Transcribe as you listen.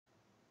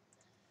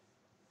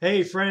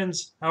Hey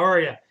friends, how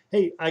are you?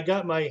 Hey, I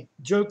got my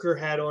Joker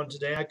hat on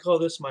today. I call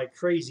this my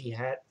crazy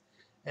hat.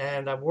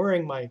 And I'm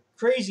wearing my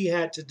crazy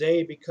hat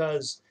today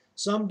because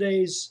some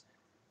days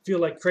feel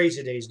like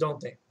crazy days, don't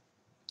they?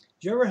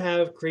 Do you ever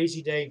have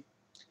crazy day?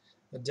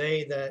 A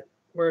day that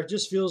where it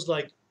just feels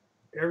like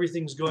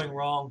everything's going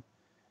wrong,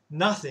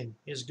 nothing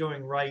is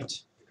going right.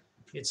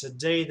 It's a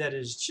day that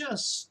is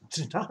just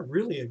not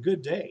really a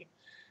good day.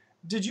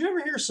 Did you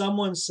ever hear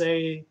someone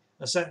say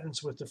a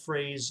sentence with the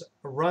phrase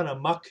run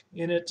amok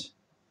in it?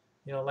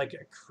 Like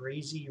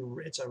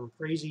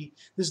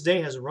this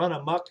day has run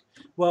amok.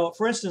 Well,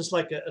 for instance,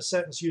 like a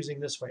sentence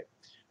using this way.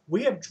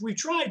 We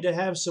tried to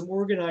have some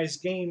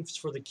organized games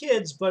for the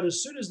kids, but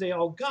as soon as they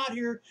all got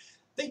here,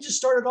 they just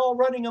started all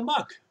running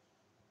amok.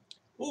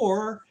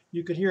 Or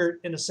you could hear it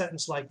in a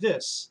sentence like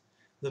this.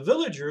 The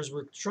villagers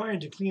were trying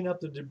to clean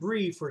up the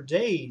debris for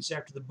days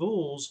after the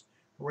bulls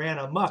ran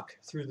amok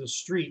through the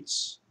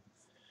streets.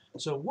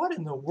 So what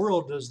in the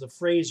world does the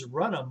phrase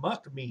run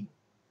amok mean?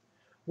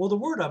 Well, the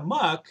word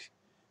amok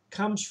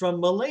comes from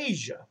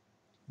Malaysia.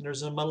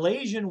 There's a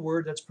Malaysian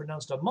word that's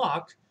pronounced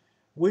amok,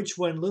 which,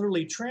 when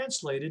literally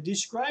translated,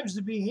 describes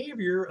the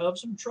behavior of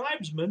some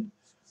tribesmen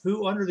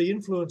who, under the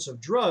influence of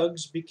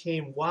drugs,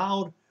 became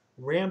wild,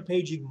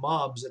 rampaging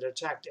mobs that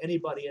attacked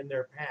anybody in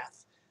their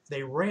path.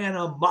 They ran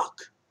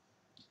amok.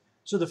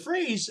 So the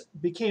phrase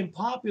became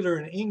popular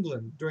in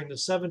England during the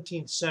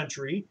 17th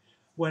century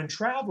when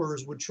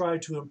travelers would try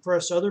to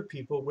impress other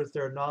people with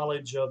their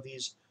knowledge of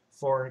these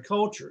foreign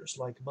cultures,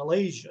 like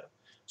Malaysia.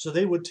 So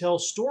they would tell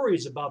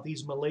stories about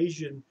these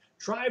Malaysian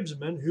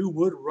tribesmen who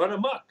would run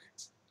amok.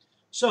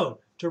 So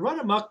to run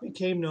amok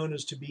became known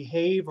as to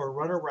behave or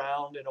run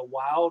around in a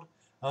wild,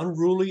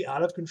 unruly,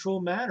 out of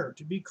control manner,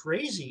 to be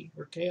crazy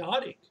or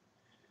chaotic.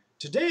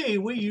 Today,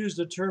 we use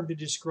the term to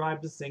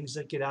describe the things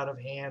that get out of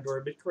hand or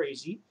a bit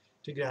crazy,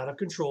 to get out of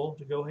control,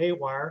 to go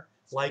haywire,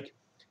 like,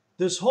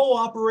 this whole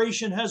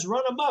operation has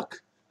run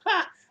amok.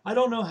 Ha! I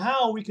don't know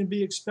how we can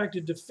be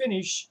expected to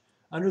finish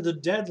under the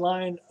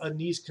deadline in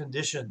these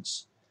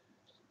conditions.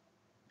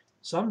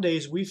 Some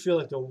days we feel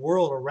like the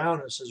world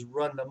around us is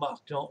run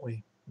amok, don't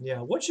we? Yeah,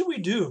 what should we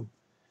do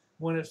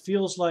when it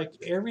feels like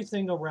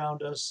everything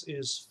around us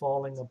is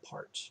falling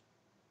apart?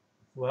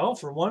 Well,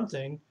 for one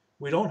thing,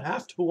 we don't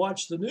have to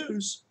watch the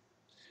news.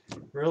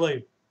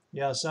 Really,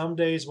 yeah, some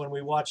days when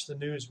we watch the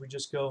news, we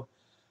just go,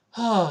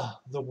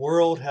 the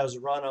world has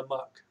run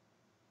amok.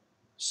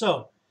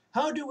 So,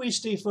 how do we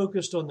stay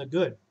focused on the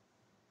good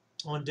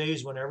on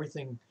days when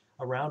everything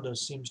around us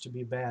seems to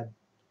be bad?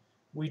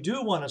 We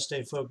do want to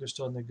stay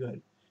focused on the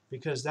good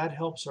because that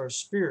helps our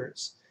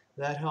spirits.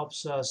 That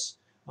helps us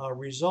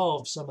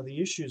resolve some of the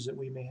issues that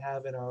we may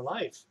have in our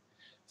life.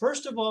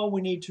 First of all,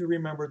 we need to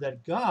remember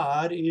that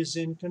God is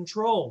in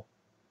control.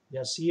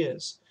 Yes, He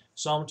is.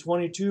 Psalm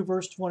 22,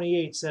 verse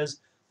 28 says,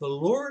 "The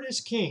Lord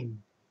is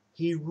king.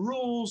 He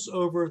rules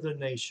over the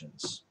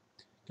nations."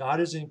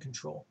 God is in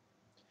control.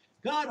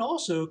 God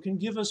also can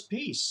give us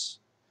peace.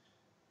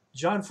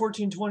 John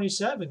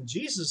 14:27,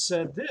 Jesus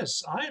said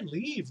this, "I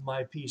leave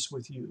my peace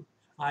with you.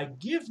 I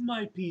give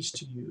my peace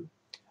to you.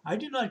 I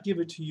do not give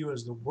it to you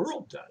as the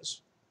world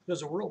does," because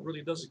the world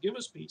really doesn't give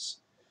us peace.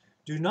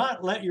 "Do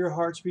not let your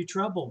hearts be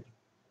troubled,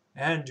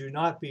 and do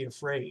not be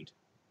afraid."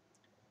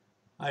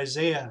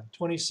 Isaiah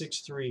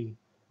 26:3,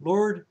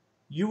 "Lord,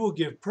 you will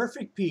give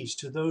perfect peace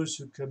to those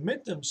who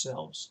commit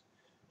themselves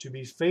to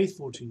be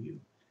faithful to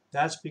you."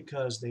 That's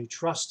because they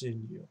trust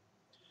in you.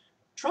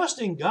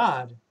 Trusting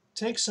God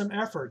takes some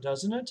effort,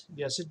 doesn't it?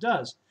 Yes, it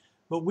does.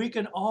 But we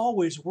can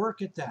always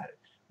work at that.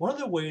 One of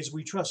the ways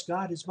we trust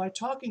God is by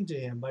talking to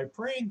Him, by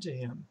praying to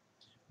Him.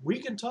 We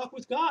can talk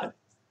with God.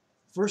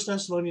 1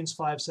 Thessalonians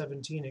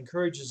 5:17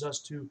 encourages us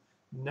to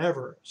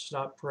never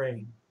stop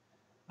praying.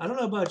 I don't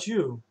know about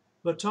you,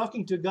 but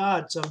talking to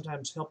God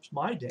sometimes helps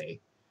my day.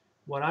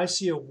 When I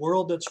see a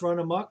world that's run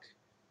amok,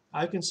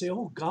 I can say,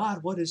 "Oh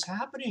God, what is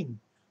happening?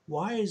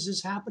 Why is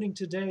this happening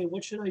today?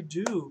 What should I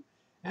do?"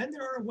 And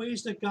there are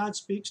ways that God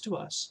speaks to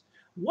us.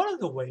 One of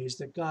the ways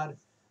that God,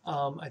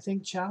 I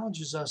think,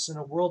 challenges us in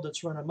a world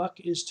that's run amok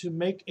is to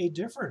make a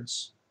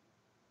difference.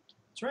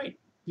 That's right.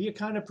 Be a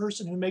kind of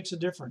person who makes a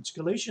difference.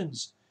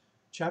 Galatians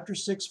chapter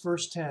 6,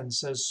 verse 10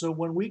 says, "So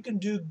when we can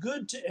do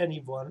good to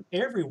anyone,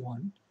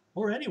 everyone,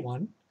 or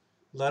anyone,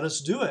 let us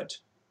do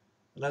it.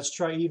 Let's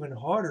try even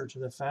harder to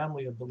the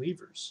family of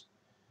believers."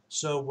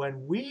 So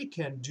when we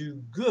can do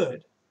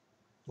good,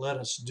 let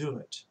us do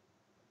it.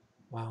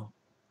 Wow.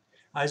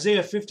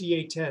 Isaiah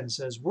 58:10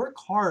 says, "Work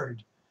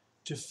hard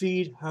to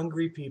feed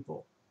hungry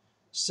people.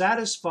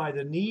 Satisfy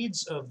the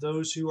needs of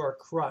those who are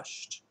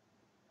crushed.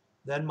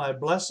 Then my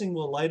blessing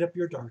will light up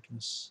your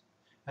darkness,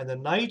 and the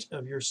night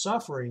of your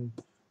suffering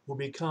will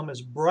become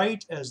as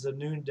bright as the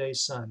noonday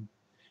sun."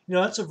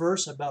 That's a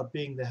verse about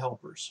being the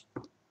helpers.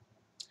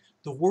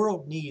 The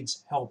world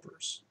needs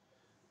helpers.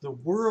 The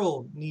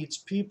world needs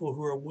people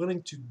who are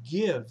willing to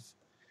give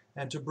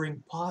and to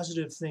bring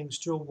positive things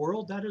to a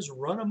world that is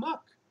run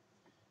amok.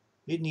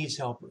 It needs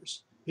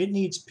helpers. It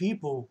needs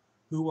people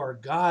who are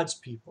God's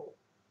people.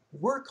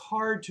 Work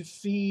hard to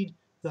feed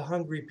the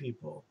hungry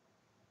people.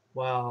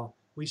 Wow,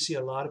 we see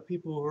a lot of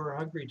people who are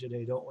hungry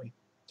today, don't we?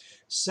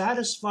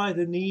 Satisfy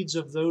the needs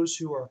of those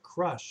who are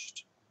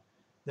crushed.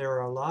 There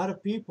are a lot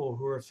of people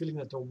who are feeling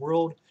that the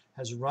world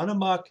has run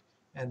amok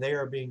and they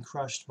are being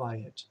crushed by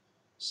it.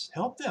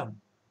 Help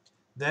them.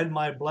 Then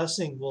my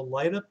blessing will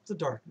light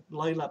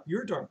up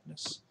your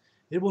darkness.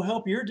 It will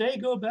help your day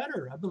go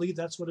better. I believe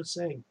that's what it's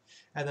saying.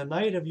 And the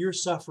night of your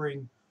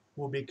suffering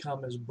will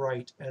become as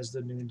bright as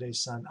the noonday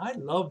sun. I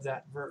love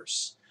that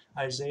verse,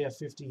 Isaiah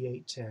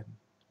 58:10.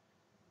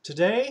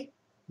 Today,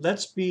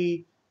 let's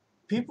be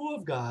people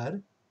of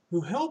God who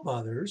help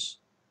others,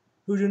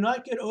 who do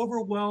not get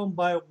overwhelmed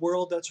by a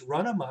world that's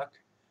run amok,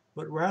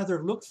 but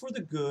rather look for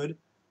the good,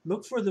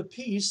 look for the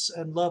peace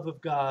and love of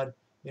God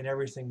in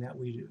everything that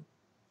we do.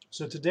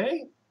 So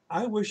today,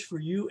 I wish for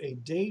you a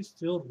day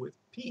filled with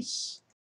peace